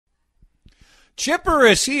Chipper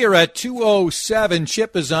is here at 2:07.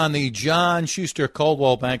 Chip is on the John Schuster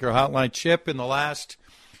Coldwell Banker Hotline. Chip, in the last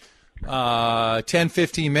 10,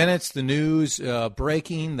 15 minutes, the news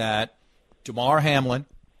breaking that Damar Hamlin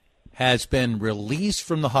has been released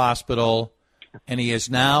from the hospital, and he is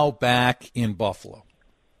now back in Buffalo.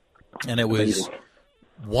 And it was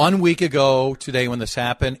 1 week ago today when this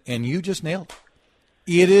happened, and you just nailed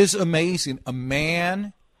it. It is amazing. A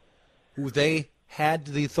man who they had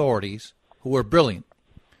the authorities, who were brilliant,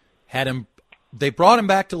 had him. They brought him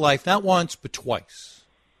back to life not once but twice.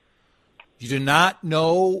 You do not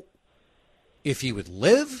know if he would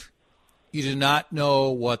live. You do not know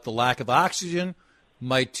what the lack of oxygen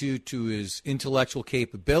might do to his intellectual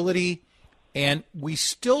capability, and we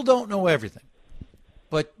still don't know everything.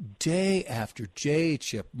 But day after day,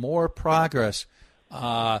 Chip, more progress.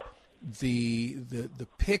 The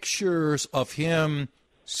pictures of him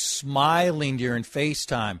smiling during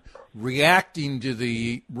FaceTime, reacting to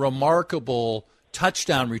the remarkable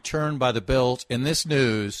touchdown return by the Bills in this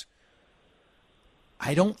news,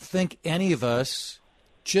 I don't think any of us,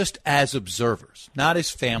 just as observers, not as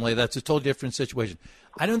family, that's a totally different situation,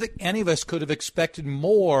 I don't think any of us could have expected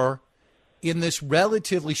more in this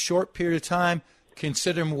relatively short period of time,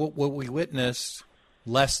 considering what we witnessed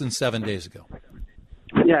less than 7 days ago.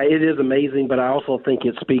 Yeah, it is amazing, but I also think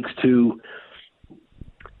it speaks to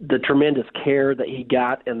the tremendous care that he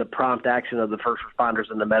got and the prompt action of the first responders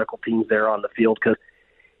and the medical teams there on the field. Because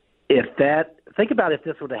think about if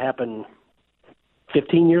this would have happened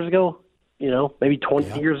 15 years ago, maybe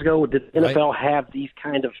 20 years ago. Did the NFL have these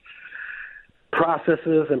kind of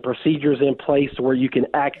processes and procedures in place where you can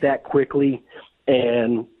act that quickly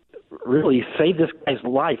and really save this guy's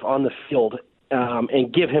life on the field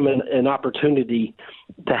and give him an opportunity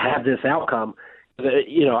to have this outcome?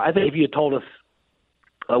 I think if you had told us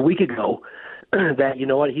a week ago that,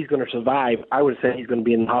 he's going to survive, I would say he's going to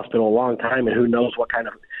be in the hospital a long time, and who knows what kind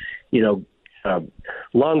of,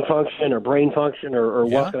 lung function or brain function or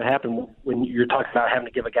what's going to happen when you're talking about having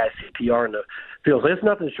to give a guy CPR in the field. So it's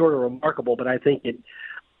nothing short of remarkable, but I think the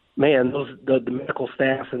medical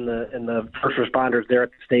staff and the first responders there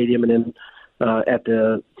at the stadium and then at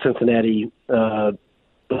the Cincinnati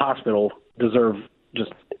hospital deserve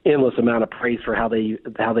just endless amount of praise for how they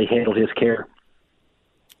handled his care.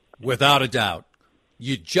 Without a doubt.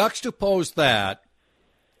 You juxtapose that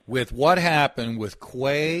with what happened with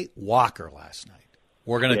Quay Walker last night.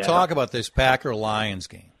 We're going to talk about this Packer-Lions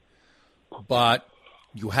game. But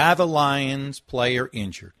you have a Lions player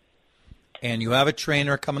injured, and you have a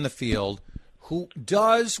trainer come in the field who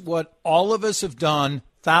does what all of us have done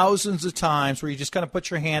thousands of times, where you just kind of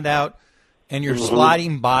put your hand out and you're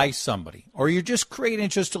sliding by somebody, or you're just creating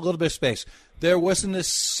just a little bit of space. There wasn't a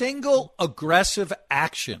single aggressive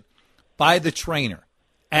action by the trainer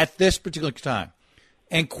at this particular time.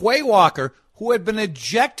 And Quay Walker, who had been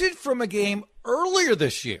ejected from a game earlier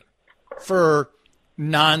this year for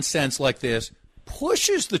nonsense like this,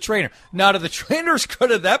 pushes the trainer. Now, to the trainer's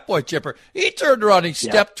credit at that point, Chipper, he turned around and he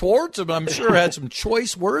stepped towards him. I'm sure had some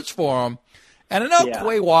choice words for him. And I know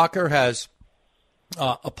Quay Walker has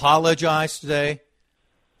apologized today.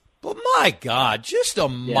 But my God, just a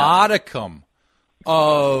modicum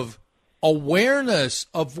of awareness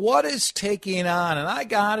of what is taking on. And I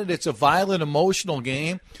got it. It's a violent, emotional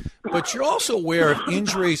game. But you're also aware of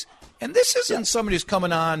injuries. And this isn't somebody who's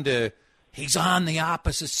coming on to, he's on the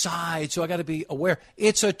opposite side, so I got to be aware.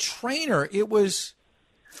 It's a trainer. It was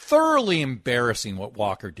thoroughly embarrassing what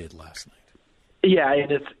Walker did last night. Yeah,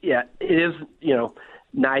 and it is,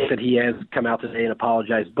 nice that he has come out today and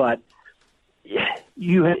apologized, but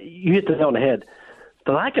you hit the nail on the head.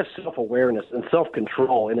 The lack of self-awareness and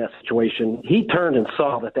self-control in that situation, he turned and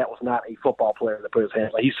saw that was not a football player that put his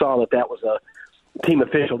hands on. He saw that was a team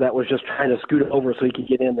official that was just trying to scoot over so he could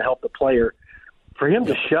get in to help the player. For him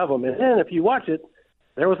to shove him, and then if you watch it,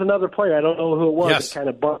 there was another player, I don't know who it was, that kind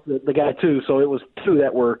of bumped the guy too, so it was two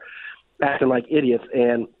that were acting like idiots,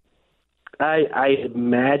 and I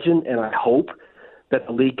imagine and I hope that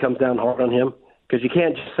the league comes down hard on him, because you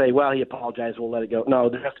can't just say, well, he apologized, we'll let it go. No,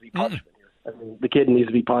 there has to be punishment here. I mean, the kid needs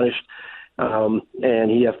to be punished, and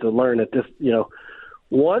he has to learn that this,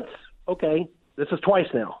 once, okay, this is twice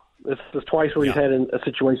now. This is twice where he's had a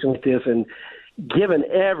situation like this, and given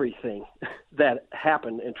everything that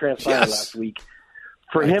happened and transpired last week,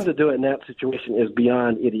 for him to do it in that situation is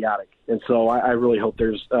beyond idiotic. And so I really hope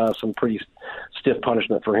there's some pretty stiff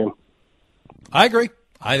punishment for him. I agree.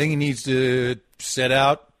 I think he needs to sit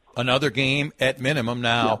out another game at minimum.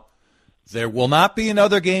 Now, there will not be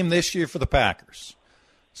another game this year for the Packers.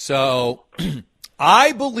 So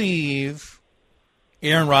I believe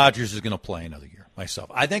Aaron Rodgers is going to play another year.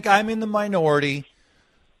 myself. I think I'm in the minority.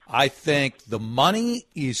 I think the money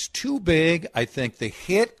is too big. I think the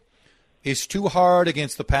hit is too hard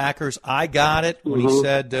against the Packers. I got it when he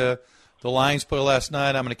said the Lions put it last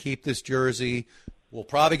night, I'm going to keep this jersey. We'll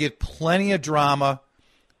probably get plenty of drama.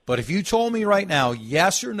 But if you told me right now,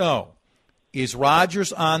 yes or no, is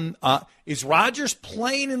Rodgers playing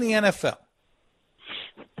in the NFL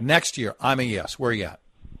next year? I'm a yes. Where are you at?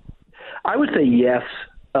 I would say yes.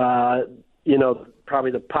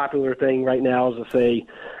 Probably the popular thing right now is to say,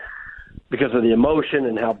 because of the emotion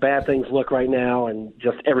and how bad things look right now and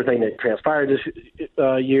just everything that transpired this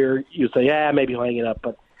year, you say, maybe he'll hang it up.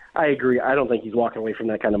 But I agree. I don't think he's walking away from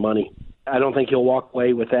that kind of money. I don't think he'll walk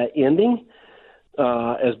away with that ending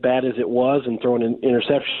as bad as it was and throwing an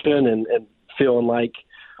interception and feeling like,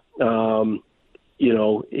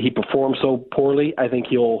 he performed so poorly. I think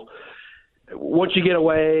he'll, once you get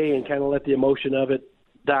away and kind of let the emotion of it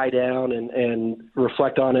die down and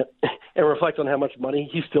reflect on it and reflect on how much money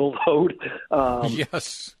he still owed.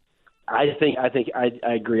 Yes. I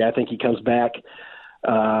agree. I think he comes back.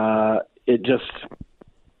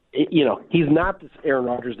 He's not this Aaron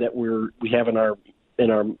Rodgers that we have in our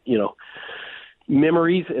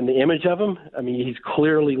memories and the image of him. I mean, he's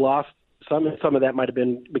clearly lost some of that might have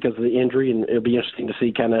been because of the injury, and it'll be interesting to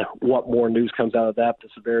see kind of what more news comes out of that, the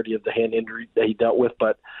severity of the hand injury that he dealt with.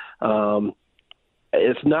 But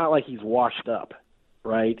it's not like he's washed up,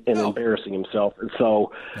 right, and embarrassing himself. And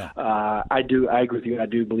so I agree with you. I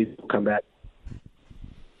do believe he'll come back.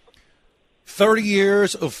 30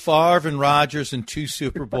 years of Favre and Rodgers and 2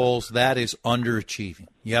 Super Bowls, that is underachieving.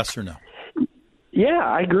 Yes or no? Yeah,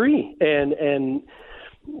 I agree. And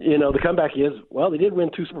the comeback is, they did win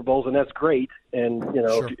 2 Super Bowls, and that's great. And,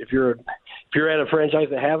 sure. if you're at a franchise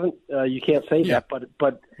that hasn't, you can't say that.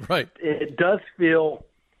 But right. It does feel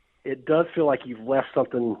like you've left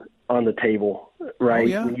something on the table, right? Oh,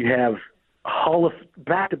 yeah. When you have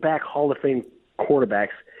back-to-back Hall of Fame quarterbacks,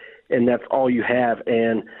 and that's all you have.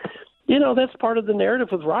 And, that's part of the narrative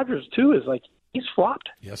with Rodgers, too, is like he's flopped.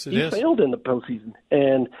 Yes, it is. He failed in the postseason,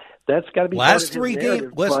 and that's got to be last part of his 3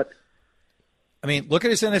 narrative. games. Look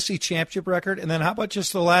at his NFC Championship record, and then how about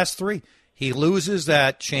just the last 3? He loses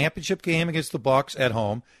that championship game against the Bucs at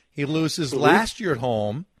home. He loses last year at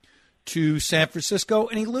home to San Francisco,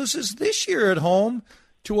 and he loses this year at home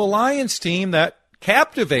to a Lions team that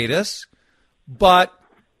captivate us, but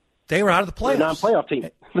they were out of the playoffs. They're non-playoff team.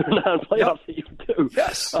 They're non-playoff team too.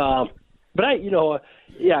 Yes. But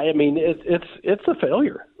it's a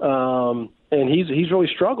failure, and he's really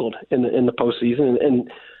struggled in the postseason, and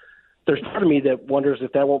there's part of me that wonders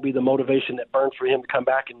if that won't be the motivation that burns for him to come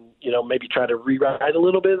back and maybe try to rewrite a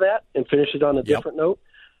little bit of that and finish it on a different note.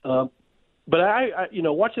 But I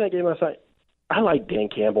watching that game last night, I like Dan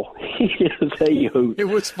Campbell. He is a hoot. It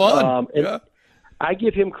was fun. I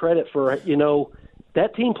give him credit for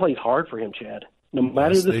that team plays hard for him, Chad, no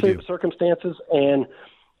matter the circumstances, and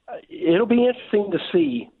it'll be interesting to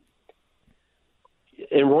see.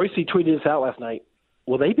 And Royce tweeted this out last night.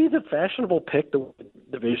 Will they be the fashionable pick to win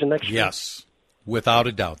the division next year? Yes, without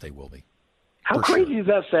a doubt they will be. How crazy does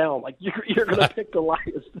that sound? Like you're going to pick the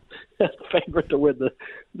Lions as the favorite to win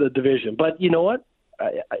the division. But you know what?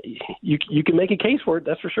 You can make a case for it,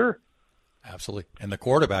 that's for sure. Absolutely. And the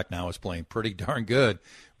quarterback now is playing pretty darn good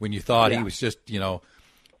when you thought he was just,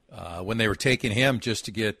 when they were taking him just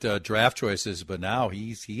to get draft choices. But now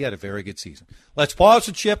he had a very good season. Let's pause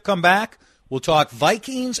the Chip, come back. We'll talk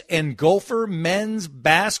Vikings and Gopher men's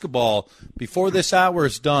basketball before this hour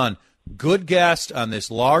is done. Good guest on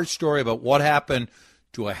this large story about what happened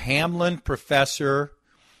to a Hamlin professor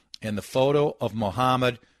and the photo of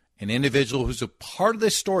Muhammad. An individual who's a part of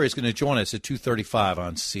this story is going to join us at 2:35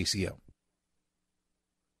 on CCO.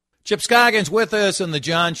 Chip Scoggins with us on the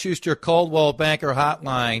John Schuster Coldwell Banker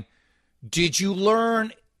Hotline. Did you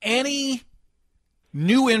learn any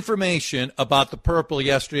new information about the Purple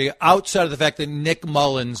yesterday outside of the fact that Nick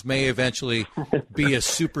Mullins may eventually be a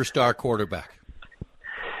superstar quarterback?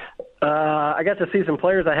 I got to see some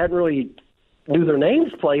players I hadn't really knew their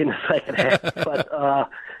names play in the second half. But,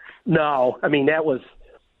 no, I mean, that was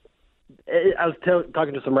 – I was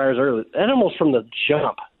talking to some writers earlier. That almost from the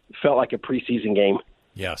jump felt like a preseason game.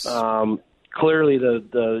 Yes. Clearly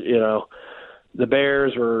the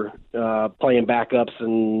Bears were playing backups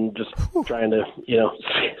and just trying to,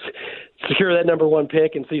 secure that number 1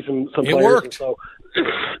 pick and see some players. It worked. And so,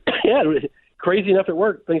 crazy enough it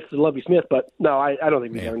worked thanks to Lovie Smith. But, no, I don't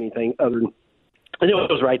think we learned anything other than I knew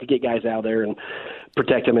it was right to get guys out there and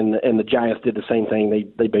protect them, and the Giants did the same thing.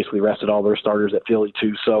 They basically rested all their starters at Philly,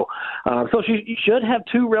 too. So you should have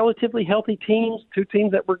 2 relatively healthy teams, 2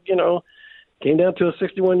 teams that were, came down to a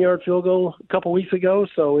 61-yard field goal a couple weeks ago.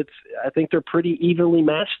 So I think they're pretty evenly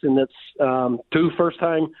matched, and it's two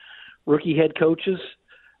first-time rookie head coaches.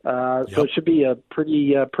 So it should be a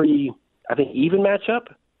pretty, I think, even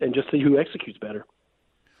matchup, and just see who executes better.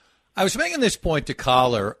 I was making this point to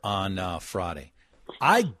Collar on Friday.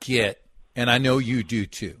 I get, and I know you do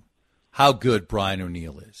too, how good Brian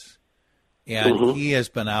O'Neill is. And he has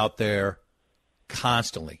been out there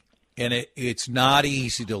constantly. And it's not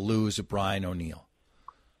easy to lose a Brian O'Neill.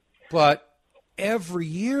 But every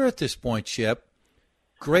year at this point, Chip,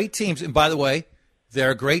 great teams, and by the way, there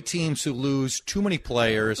are great teams who lose too many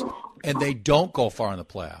players and they don't go far in the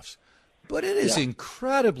playoffs. But it is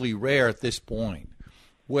incredibly rare at this point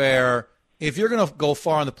where if you're going to go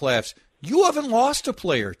far in the playoffs, you haven't lost a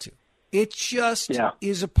player or two. It just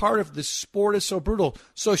is a part of the sport is so brutal.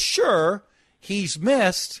 So sure, he's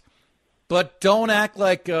missed, but don't act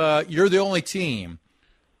like you're the only team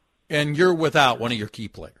and you're without one of your key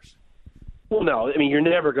players. Well, no. I mean, you're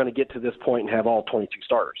never going to get to this point and have all 22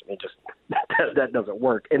 starters. I mean, just that doesn't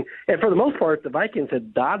work. And for the most part, the Vikings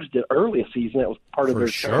had dodged it early in the season. That was part of their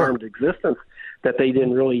charmed existence, that they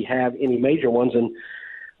didn't really have any major ones. And,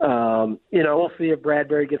 we'll see if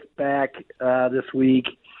Bradbury gets back this week.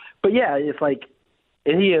 But, yeah, it's like –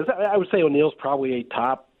 and he is – I would say O'Neill's probably a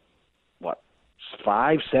top,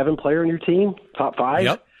 5, 7 player in your team, top 5.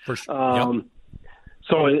 Yep, for sure.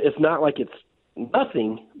 So it's not like it's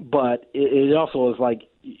nothing, but it also is like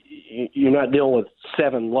you're not dealing with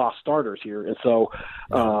 7 lost starters here. And so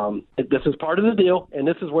this is part of the deal, and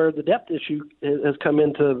this is where the depth issue has come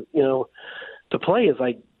into, to play, is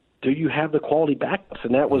like, do you have the quality backups?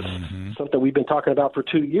 And that was something we've been talking about for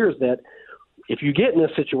 2 years, that if you get in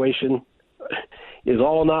this situation, is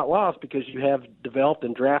all not lost because you have developed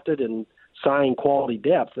and drafted and signed quality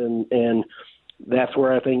depth. And that's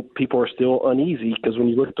where I think people are still uneasy, because when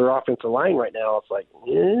you look at their offensive line right now, it's like,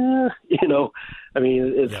 I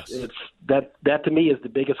mean, it's that to me is the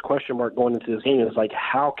biggest question mark going into this game. Is like,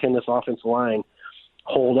 how can this offensive line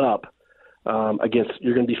hold up against,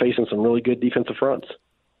 you're going to be facing some really good defensive fronts.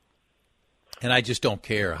 And I just don't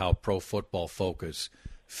care how Pro Football Focus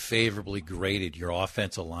favorably graded your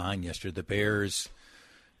offensive line yesterday. The Bears,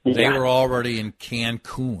 they were already in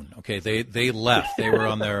Cancun. Okay, they left. They were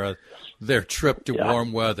on their trip to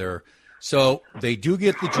warm weather. So they do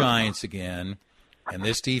get the Giants again, and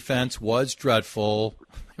this defense was dreadful.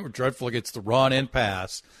 They were dreadful against the run and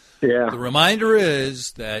pass. Yeah. The reminder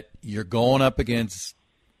is that you're going up against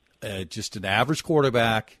just an average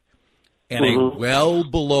quarterback and a well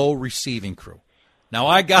below receiving crew. Now,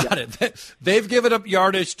 I got it. They've given up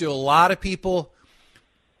yardage to a lot of people,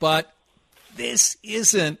 but this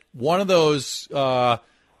isn't one of those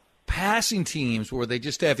passing teams where they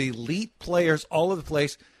just have elite players all over the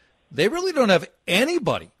place. They really don't have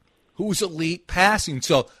anybody who's elite passing,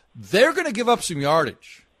 so they're going to give up some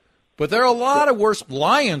yardage. But there are a lot of worse.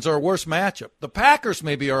 Lions are a worse matchup. The Packers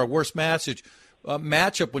maybe are a worse matchup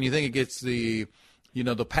when you think it gets the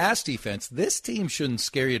pass defense. This team shouldn't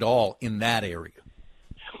scare you at all in that area.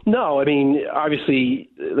 No, I mean, obviously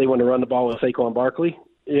they want to run the ball with Saquon Barkley,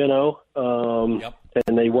 and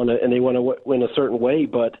they want to win a certain way,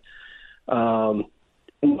 but no,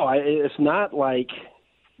 it's not like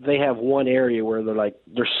they have one area where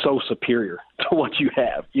they're so superior to what you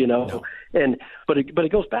have, No. But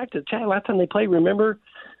it goes back to Chad. Last time they played, remember,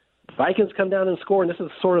 Vikings come down and score, and this is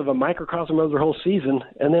sort of a microcosm of their whole season,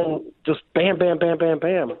 and then just bam, bam, bam, bam,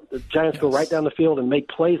 bam. The Giants go right down the field and make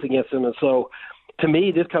plays against them, and so to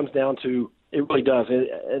me, this comes down to, it really does.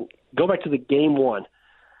 And go back to the game one.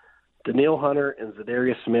 Danielle Hunter and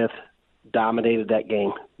Zadarius Smith dominated that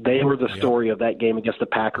game. They were the story of that game against the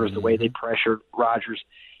Packers, the way they pressured Rodgers.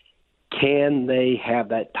 Can they have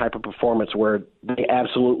that type of performance where they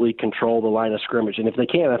absolutely control the line of scrimmage? And if they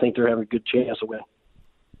can, I think they're having a good chance to win.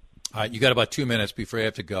 All right, you got about 2 minutes before you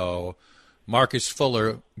have to go. Marcus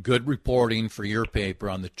Fuller, good reporting for your paper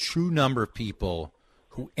on the true number of people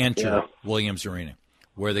who enter Williams Arena,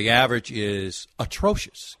 where the average is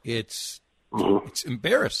atrocious. It's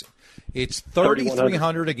embarrassing. It's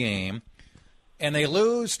 3,300 a game, and they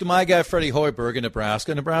lose to my guy Freddie Hoiberg in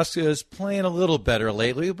Nebraska. Nebraska is playing a little better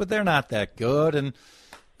lately, but they're not that good, and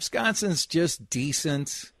Wisconsin's just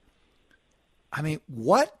decent. I mean,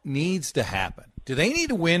 what needs to happen? Do they need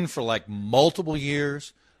to win for multiple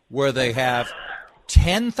years where they have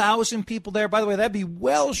 10,000 people there? By the way, that'd be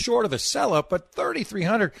well short of a sellout, but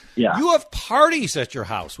 3,300. Yeah. You have parties at your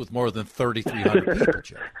house with more than 3,300 people,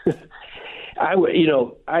 Joe.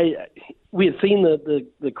 We had seen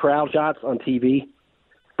the crowd shots on TV,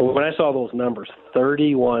 when I saw those numbers,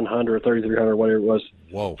 3,100, 3,300, whatever it was,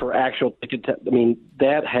 whoa, for actual ticket,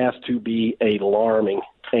 that has to be alarming.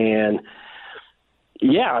 And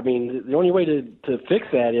yeah, the only way to fix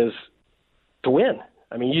that is to win.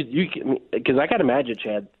 Because I got to imagine,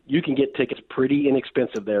 Chad, you can get tickets pretty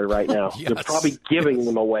inexpensive there right now. Yes. They're probably giving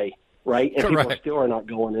them away, right? And Correct. people still are not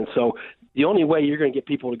going. And so the only way you're going to get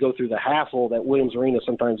people to go through the hassle that Williams Arena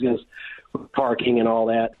sometimes is, with parking and all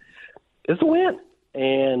that, is to win.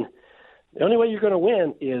 And the only way you're going to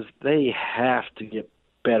win is they have to get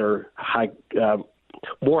better,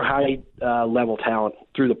 more high-level talent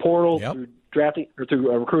through the portal, Yep. through drafting, or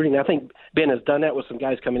through recruiting. I think Ben has done that with some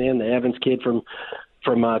guys coming in, the Evans kid from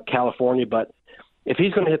California. But if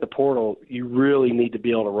he's going to hit the portal, you really need to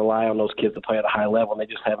be able to rely on those kids to play at a high level, and they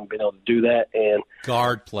just haven't been able to do that. And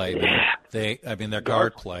guard play. Their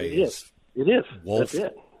guard play is. It is. Wolf. That's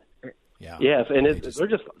it. Yeah. Yes, and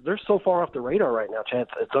they're so far off the radar right now, Chad.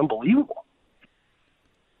 It's unbelievable.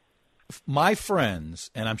 My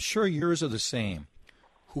friends, and I'm sure yours are the same,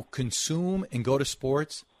 who consume and go to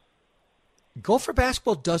sports, Gopher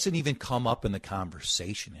basketball doesn't even come up in the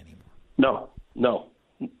conversation anymore. No,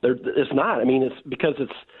 it's not. It's because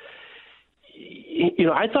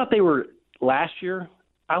I thought they were last year.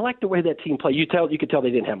 I liked the way that team played. You could tell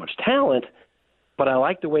they didn't have much talent, but I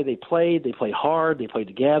liked the way they played. They played hard. They played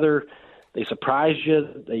together. They surprised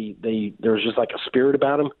you. There was just like a spirit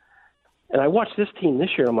about them. And I watched this team this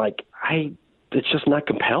year. I'm like, it's just not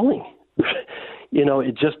compelling.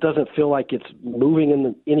 It just doesn't feel like it's moving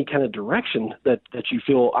in any kind of direction that you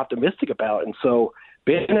feel optimistic about. And so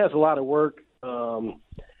Ben has a lot of work, and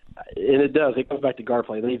it does. It comes back to guard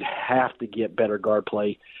play. They have to get better guard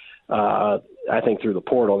play, I think, through the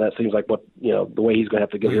portal. That seems like what the way he's going to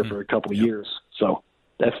have to go here for a couple of years. So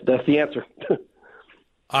that's the answer.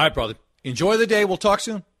 All right, brother. Enjoy the day. We'll talk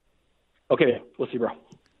soon. Okay. We'll see, bro.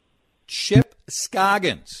 Chip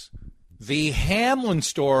Scoggins. The Hamlin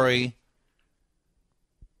story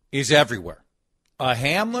is everywhere. A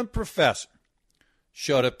Hamlin professor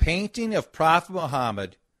showed a painting of Prophet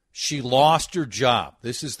Muhammad. She lost her job.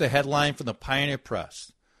 This is the headline from the Pioneer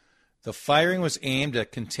Press. The firing was aimed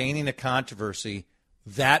at containing a controversy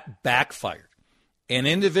that backfired. An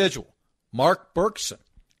individual, Mark Berkson,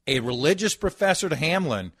 a religious professor at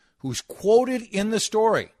Hamlin, who's quoted in the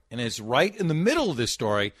story and is right in the middle of this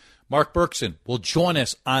story. Mark Berkson will join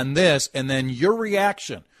us on this, and then your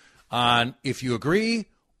reaction on if you agree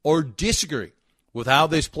or disagree with how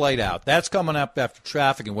this played out. That's coming up after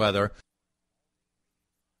traffic and weather.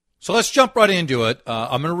 So let's jump right into it.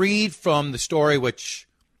 I'm going to read from the story, which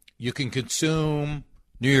you can consume,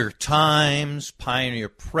 New York Times, Pioneer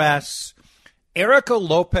Press. Erica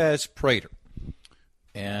Lopez Prater,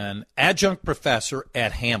 an adjunct professor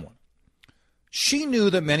at Hamlin. She knew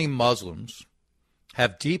that many Muslims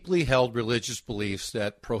have deeply held religious beliefs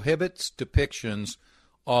that prohibits depictions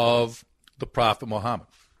of the Prophet Muhammad.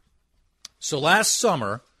 So last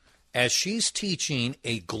summer, as she's teaching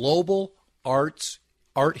a global art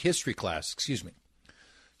history class,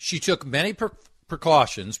 she took many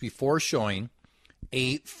precautions before showing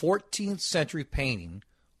a 14th century painting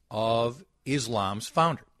of Islam's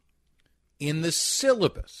founder. In the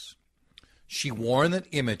syllabus, she warned that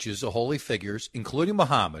images of holy figures, including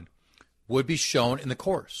Muhammad, would be shown in the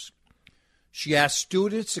course. She asked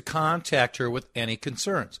students to contact her with any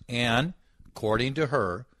concerns, and, according to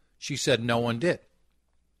her, she said no one did.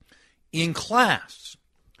 In class,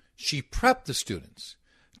 she prepped the students,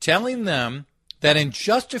 telling them that in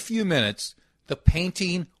just a few minutes, the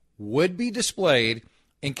painting would be displayed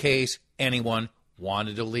in case anyone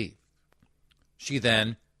wanted to leave. She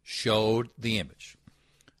then showed the image.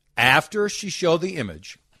 After she showed the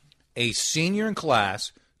image, a senior in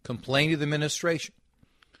class complained to the administration.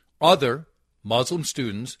 Other Muslim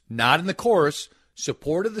students, not in the course,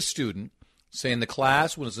 supported the student, saying the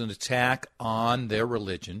class was an attack on their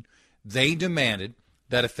religion. They demanded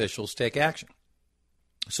that officials take action.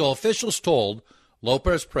 So officials told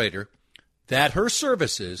Lopez Prater that her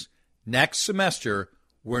services next semester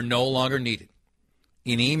were no longer needed.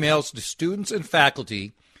 In emails to students and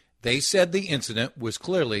faculty, they said the incident was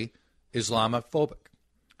clearly Islamophobic.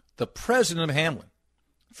 The president of Hamlin,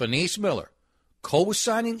 Fanice Miller,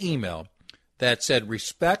 co-signing an email that said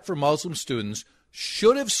respect for Muslim students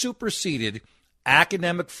should have superseded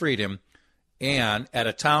academic freedom, and at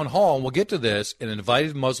a town hall, and we'll get to this, an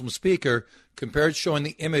invited Muslim speaker compared showing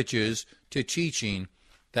the images to teaching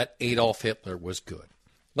that Adolf Hitler was good.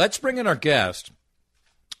 Let's bring in our guest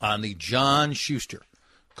on the John Schuster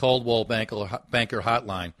Coldwell Banker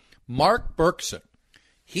Hotline, Mark Berkson.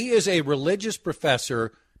 He is a religious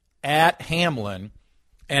professor at Hamlin,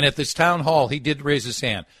 And at this town hall, he did raise his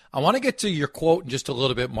hand. I want to get to your quote in just a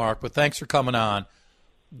little bit, Mark, but thanks for coming on.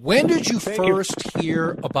 When did you first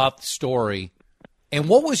hear about the story, and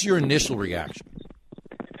what was your initial reaction?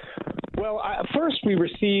 Well, first we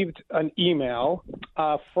received an email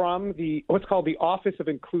from what's called the Office of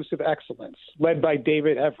Inclusive Excellence, led by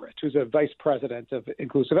David Everett, who's a vice president of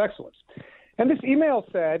Inclusive Excellence. And this email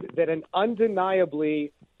said that an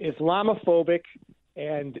undeniably Islamophobic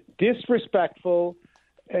and disrespectful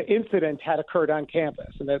incident had occurred on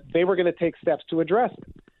campus and that they were going to take steps to address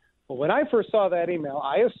it. Well, when I first saw that email,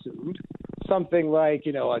 I assumed something like,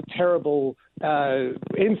 a terrible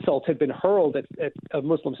insult had been hurled at a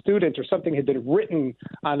Muslim student, or something had been written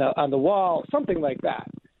on the wall, something like that.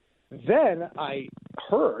 Then I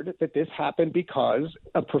heard that this happened because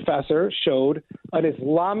a professor showed an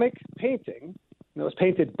Islamic painting that was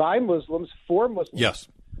painted by Muslims for Muslims. Yes.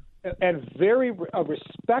 And a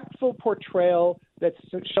respectful portrayal that's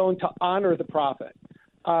shown to honor the prophet.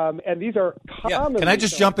 And these are common. Can I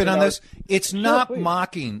just jump in on this? It's not please.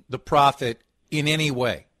 mocking the prophet in any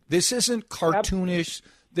way. This isn't cartoonish.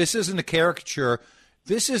 This isn't a caricature.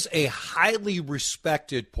 This is a highly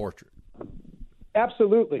respected portrait.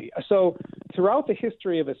 Absolutely. So throughout the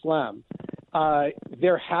history of Islam,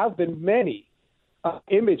 there have been many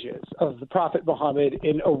images of the Prophet Muhammad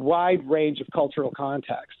in a wide range of cultural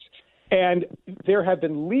contexts. And there have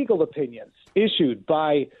been legal opinions issued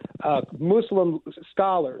by Muslim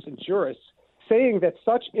scholars and jurists saying that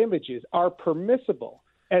such images are permissible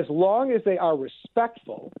as long as they are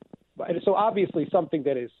respectful. And so obviously something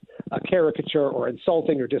that is a caricature or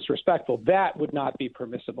insulting or disrespectful, that would not be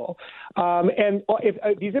permissible. And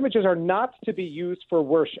if these images are not to be used for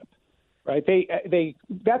worship, right?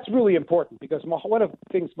 That's really important, because one of the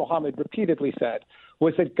things Muhammad repeatedly said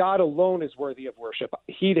was that God alone is worthy of worship.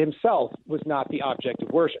 He himself was not the object of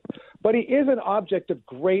worship, but he is an object of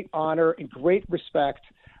great honor and great respect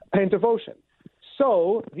and devotion.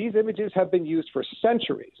 So these images have been used for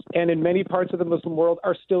centuries, and in many parts of the Muslim world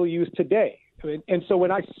are still used today. And so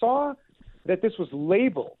when I saw that this was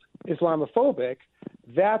labeled Islamophobic,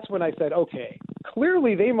 that's when I said, okay,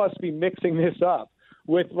 clearly they must be mixing this up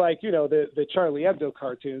with, the Charlie Hebdo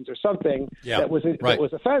cartoons or something that was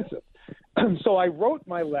offensive. So I wrote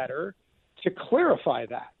my letter to clarify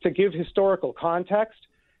that, to give historical context,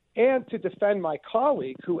 and to defend my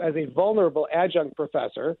colleague, who, as a vulnerable adjunct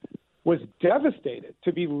professor, was devastated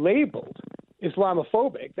to be labeled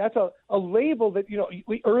Islamophobic. That's a label that,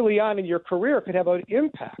 early on in your career could have an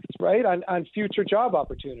impact, right, on future job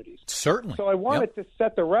opportunities. Certainly. So I wanted to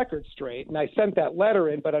set the record straight, and I sent that letter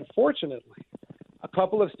in, but unfortunately, a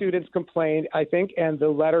couple of students complained, I think, and the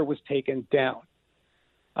letter was taken down.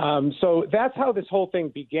 So that's how this whole thing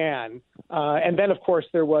began. And then, of course,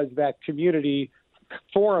 there was that community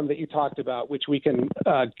forum that you talked about, which we can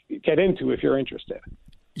get into if you're interested.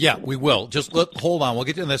 Yeah, we will. Just hold on. We'll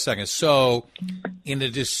get to it in a second. So in a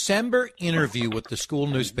December interview with the school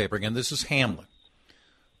newspaper, again, this is Hamlin,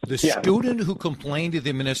 the student who complained to the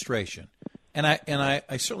administration, and I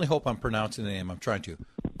certainly hope I'm pronouncing the name. I'm trying to.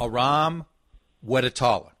 Aram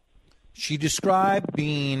Wedatala. She described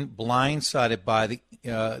being blindsided by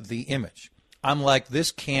the image. I'm like,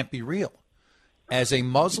 this can't be real. As a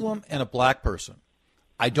Muslim and a black person,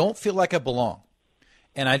 I don't feel like I belong.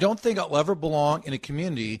 And I don't think I'll ever belong in a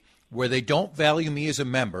community where they don't value me as a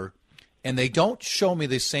member and they don't show me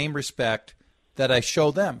the same respect that I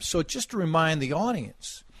show them. So just to remind the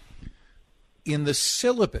audience, in the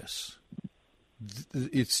syllabus,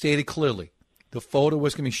 it stated clearly the photo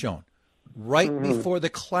was going to be shown right before the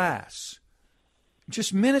class,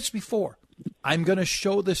 just minutes before. I'm going to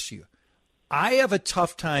show this to you. I have a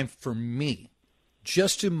tough time, for me,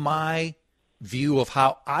 just in my view of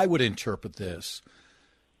how I would interpret this,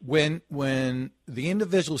 when the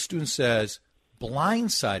individual student says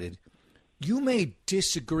blindsided, you may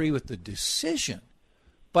disagree with the decision,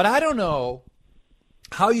 but I don't know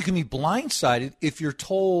how you can be blindsided if you're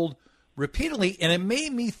told repeatedly. And it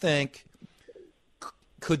made me think,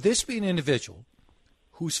 could this be an individual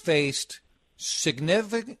who's faced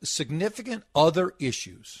significant other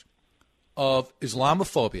issues of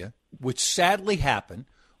Islamophobia, which sadly happen,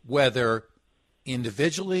 whether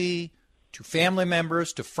individually, to family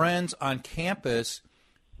members, to friends on campus,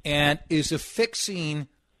 and is affixing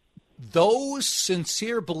those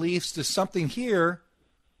sincere beliefs to something here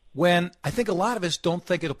when I think a lot of us don't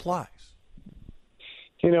think it applies?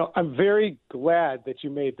 I'm very glad that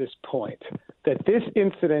you made this point, that this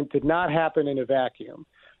incident did not happen in a vacuum.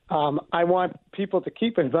 I want people to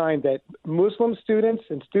keep in mind that Muslim students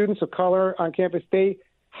and students of color on campus, they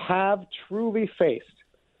have truly faced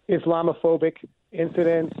Islamophobic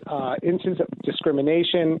incidents, incidents of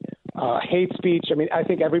discrimination, hate speech. I mean, I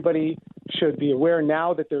think everybody should be aware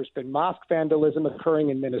now that there's been mosque vandalism occurring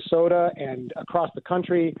in Minnesota and across the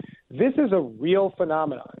country. This is a real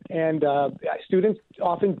phenomenon, and students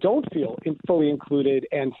often don't feel fully included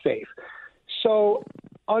and safe. So,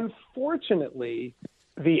 unfortunately,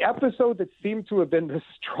 the episode that seemed to have been the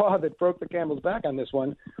straw that broke the camel's back on this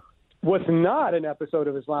one was not an episode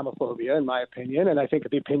of Islamophobia, in my opinion, and I think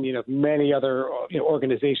the opinion of many other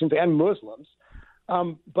organizations and Muslims.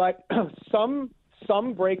 But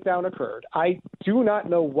some breakdown occurred. I do not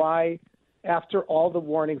know why, after all the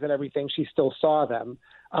warnings and everything, she still saw them.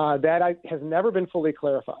 That has never been fully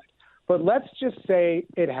clarified. But let's just say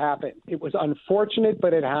it happened. It was unfortunate,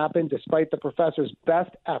 but it happened despite the professor's best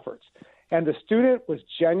efforts. And the student was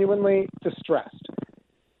genuinely distressed.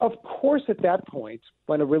 Of course, at that point,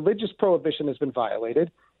 when a religious prohibition has been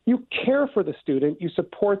violated, you care for the student, you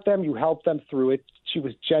support them, you help them through it. She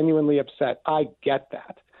was genuinely upset. I get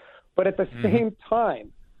that. But at the same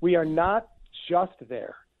time, we are not just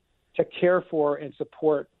there to care for and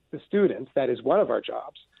support the students. That is one of our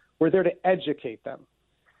jobs. We're there to educate them.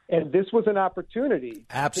 And this was an opportunity.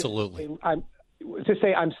 Absolutely. To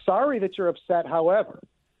say, I'm sorry that you're upset. However,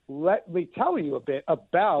 let me tell you a bit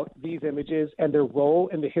about these images and their role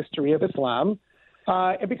in the history of Islam.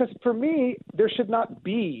 And because for me, there should not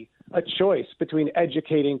be a choice between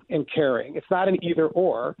educating and caring. It's not an either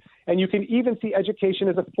or. And you can even see education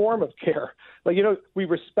as a form of care. Like, we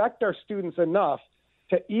respect our students enough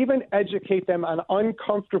to even educate them on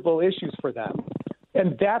uncomfortable issues for them.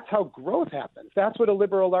 And that's how growth happens. That's what a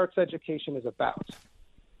liberal arts education is about.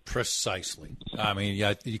 Precisely. I mean,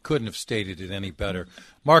 yeah, you couldn't have stated it any better.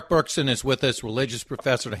 Mark Berkson is with us, religious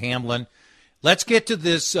professor at Hamline. Let's get to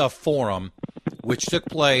this forum, which took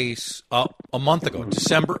place a month ago,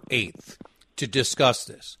 December 8th, to discuss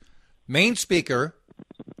this. Main speaker,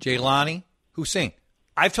 Jaylani Hussein.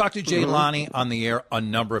 I've talked to Jaylani on the air a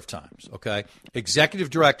number of times, okay? Executive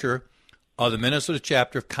director of the Minnesota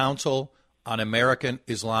chapter of Council on American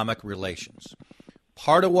Islamic Relations.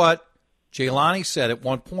 Part of what Jaylani said at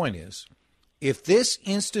one point is, if this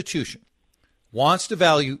institution wants to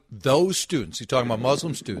value those students, he's talking about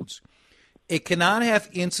Muslim students, it cannot have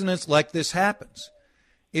incidents like this happens.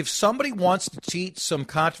 If somebody wants to teach some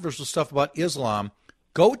controversial stuff about Islam,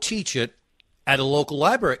 go teach it at a local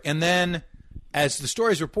library. And then, as the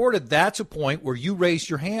story is reported, that's a point where you raised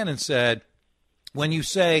your hand and said, when you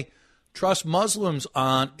say, trust Muslims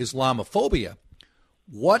on Islamophobia,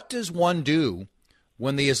 what does one do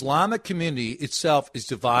when the Islamic community itself is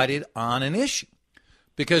divided on an issue?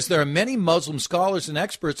 Because there are many Muslim scholars and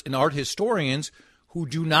experts and art historians who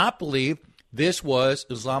do not believe this was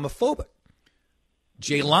Islamophobic.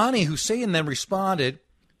 Jaylani Hussein then responded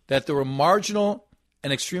that there were marginal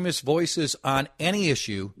and extremist voices on any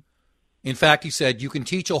issue. In fact, he said, you can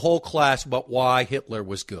teach a whole class about why Hitler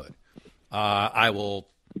was good. I will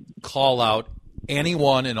call out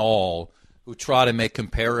anyone and all who try to make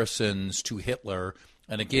comparisons to Hitler.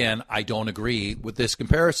 And again, I don't agree with this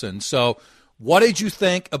comparison. So what did you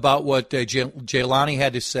think about what Jaylani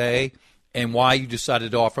had to say and why you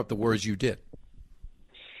decided to offer up the words you did?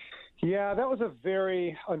 Yeah, that was a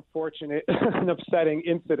very unfortunate and upsetting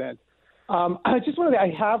incident. I just wanted to, I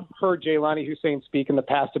have heard Jaylani Hussein speak in the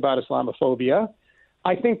past about Islamophobia.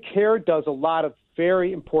 I think CARE does a lot of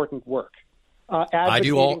very important work. I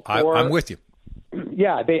do all. I'm with you.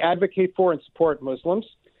 Yeah, they advocate for and support Muslims.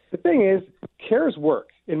 The thing is, CARE's work,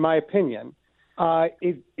 in my opinion,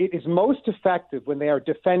 it is most effective when they are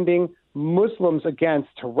defending Muslims against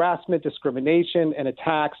harassment, discrimination, and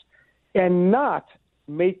attacks, and not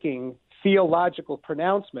making theological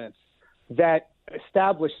pronouncements that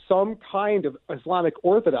establish some kind of Islamic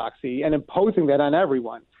orthodoxy and imposing that on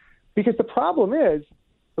everyone. Because the problem is,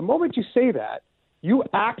 the moment you say that, you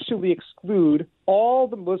actually exclude all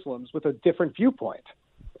the Muslims with a different viewpoint.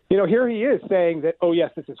 Here he is saying that, oh,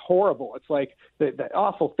 yes, this is horrible. It's like the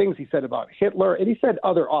awful things he said about Hitler, and he said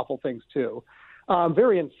other awful things too.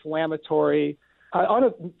 Very inflammatory,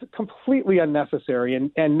 completely unnecessary,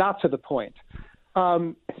 and not to the point.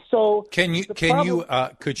 So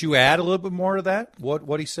could you add a little bit more to that?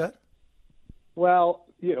 What he said? Well,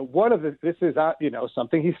 this is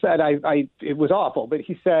something he said. It was awful, but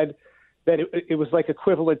he said that it was like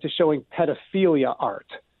equivalent to showing pedophilia art.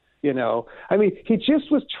 I mean, he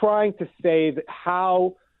just was trying to say that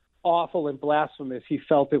how awful and blasphemous he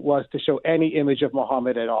felt it was to show any image of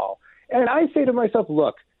Muhammad at all. And I say to myself,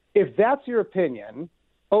 look, if that's your opinion,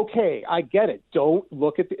 okay, I get it. Don't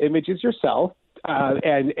look at the images yourself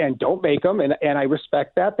and don't make them. And I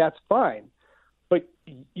respect that. That's fine. But,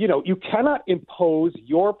 you cannot impose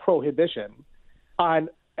your prohibition on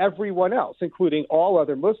everyone else, including all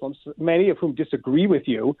other Muslims, many of whom disagree with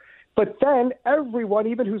you, but then everyone,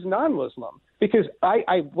 even who's non-Muslim. Because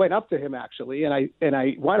I went up to him, actually, and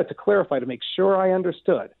I wanted to clarify to make sure I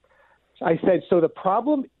understood. I said, so the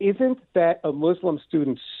problem isn't that a Muslim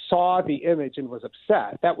student saw the image and was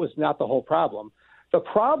upset. That was not the whole problem. The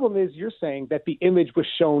problem is you're saying that the image was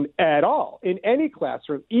shown at all in any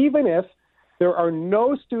classroom, even if there are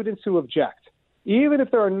no students who object, even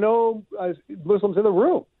if there are no Muslims in the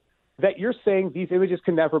room, that you're saying these images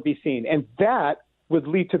can never be seen. And that would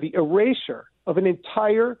lead to the erasure of an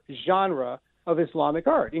entire genre of Islamic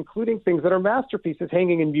art, including things that are masterpieces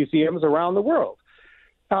hanging in museums around the world.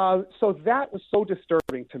 So that was so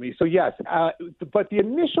disturbing to me. So, yes, but the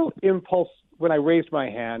initial impulse when I raised my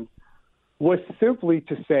hand was simply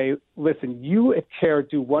to say, listen, you at CARE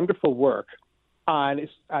do wonderful work on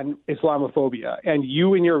Islamophobia, and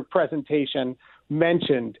you in your presentation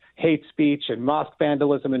mentioned hate speech and mosque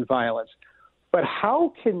vandalism and violence. But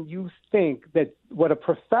how can you think that what a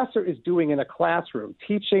professor is doing in a classroom,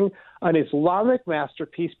 teaching an Islamic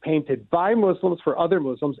masterpiece painted by Muslims for other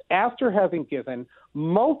Muslims, after having given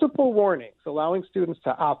multiple warnings allowing students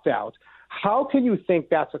to opt out, how can you think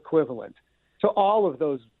that's equivalent to all of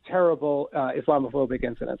those terrible Islamophobic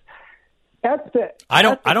incidents? I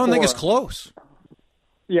don't think it's close.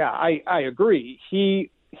 Yeah, I agree. He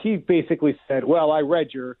basically said, well, I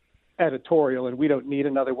read your editorial and we don't need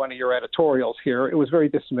another one of your editorials here. It was very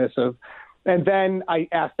dismissive. And then I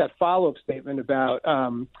asked that follow-up statement about,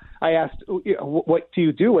 I asked, what do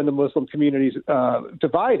you do when the Muslim community is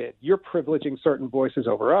divided? You're privileging certain voices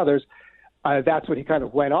over others. That's when he kind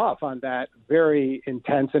of went off on that very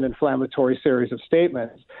intense and inflammatory series of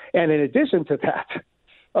statements. And in addition to that,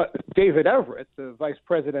 David Everett, the vice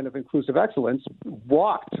president of Inclusive Excellence,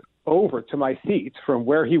 walked over to my seat from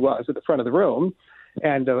where he was at the front of the room,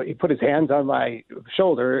 and he put his hands on my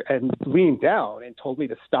shoulder and leaned down and told me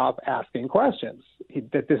to stop asking questions,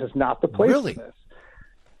 that this is not the place for this.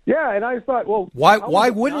 Yeah, and I thought, well, why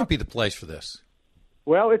wouldn't it be the place for this?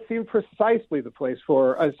 Well, it seemed precisely the place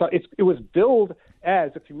for it was billed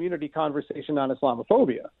as a community conversation on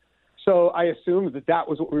Islamophobia. So I assumed that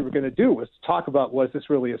was what we were going to do, was to talk about, was this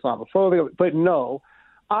really Islamophobia? But no,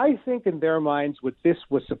 I think in their minds what this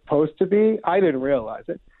was supposed to be, I didn't realize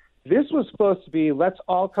it. This was supposed to be, let's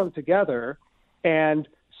all come together and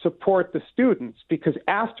support the students, because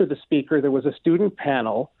after the speaker, there was a student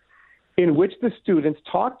panel in which the students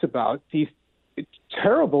talked about these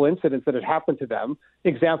terrible incidents that had happened to them,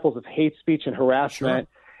 examples of hate speech and harassment,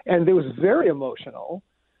 and it was very emotional.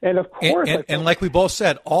 And of course, and like we both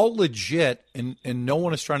said, all legit, and no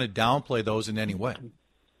one is trying to downplay those in any way.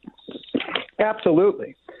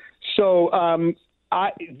 Absolutely. So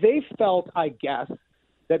they felt, I guess,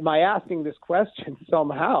 that by asking this question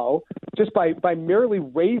somehow, just by merely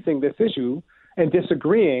raising this issue and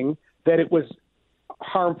disagreeing, that it was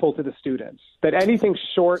harmful to the students, that anything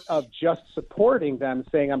short of just supporting them,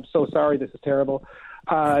 saying, I'm so sorry, this is terrible,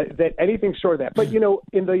 that anything short of that. But,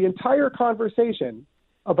 in the entire conversation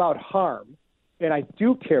about harm, and I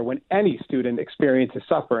do care when any student experiences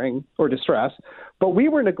suffering or distress, but we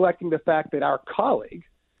were neglecting the fact that our colleague,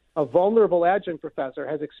 a vulnerable adjunct professor,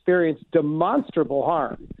 has experienced demonstrable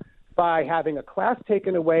harm by having a class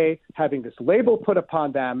taken away, having this label put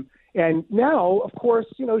upon them. And now, of course,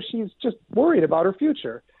 she's just worried about her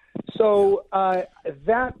future. So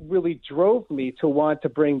that really drove me to want to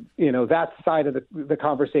bring, that side of the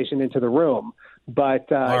conversation into the room.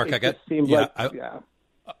 But Mark, yeah.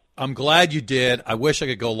 I'm glad you did. I wish I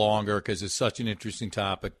could go longer because it's such an interesting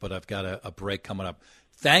topic, but I've got a break coming up.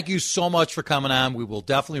 Thank you so much for coming on. We will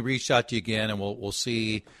definitely reach out to you again, and we'll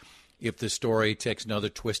see if the story takes another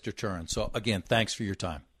twist or turn. So, again, thanks for your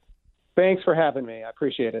time. Thanks for having me. I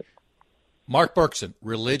appreciate it. Mark Berkson,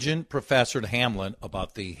 religion professor at Hamline,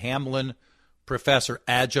 about the Hamline professor,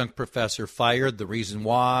 adjunct professor fired, the reason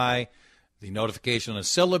why, the notification on the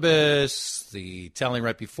syllabus, the telling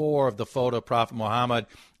right before of the photo of Prophet Muhammad,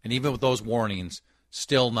 and even with those warnings,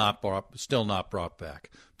 still not brought back.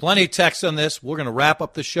 Plenty of text on this. We're going to wrap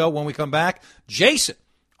up the show when we come back. Jason,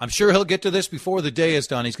 I'm sure he'll get to this before the day is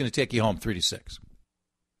done. He's going to take you home 3 to 6.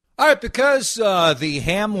 All right, because the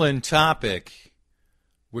Hamline topic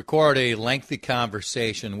required a lengthy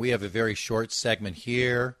conversation, we have a very short segment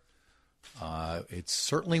here. It's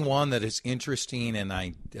certainly one that is interesting, and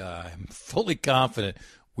I am fully confident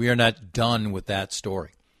we are not done with that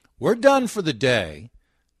story. We're done for the day.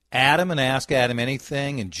 Adam and Ask Adam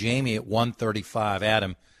Anything, and Jamie at 1:35.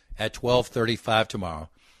 Adam at 12:35 tomorrow.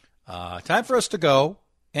 Time for us to go.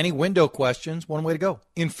 Any window questions, one way to go.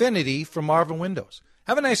 Infinity from Marvin Windows.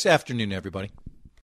 Have a nice afternoon, everybody.